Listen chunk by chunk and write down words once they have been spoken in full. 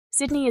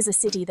Sydney is a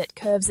city that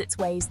curves its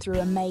ways through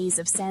a maze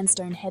of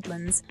sandstone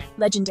headlands,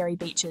 legendary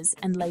beaches,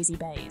 and lazy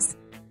bays.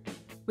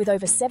 With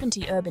over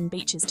 70 urban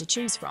beaches to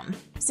choose from,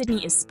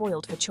 Sydney is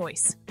spoiled for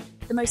choice.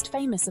 The most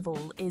famous of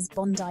all is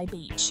Bondi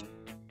Beach.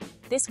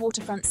 This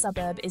waterfront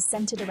suburb is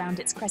centred around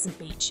its crescent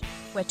beach,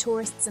 where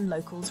tourists and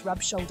locals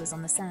rub shoulders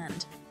on the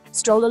sand.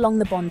 Stroll along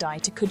the Bondi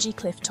to Coogee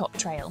Cliff Top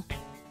Trail,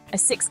 a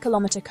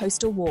 6-kilometre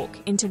coastal walk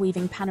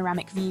interweaving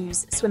panoramic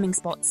views, swimming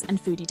spots, and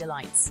foodie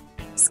delights.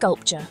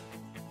 Sculpture.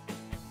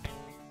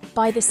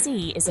 By the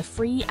Sea is a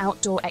free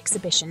outdoor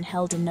exhibition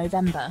held in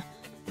November.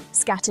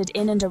 Scattered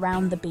in and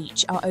around the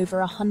beach are over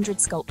 100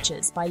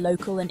 sculptures by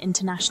local and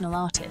international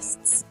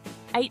artists.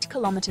 8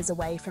 kilometres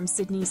away from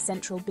Sydney's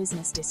central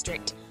business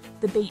district,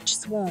 the beach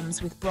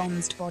swarms with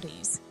bronzed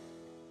bodies.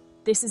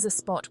 This is a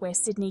spot where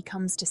Sydney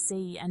comes to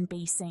see and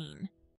be seen.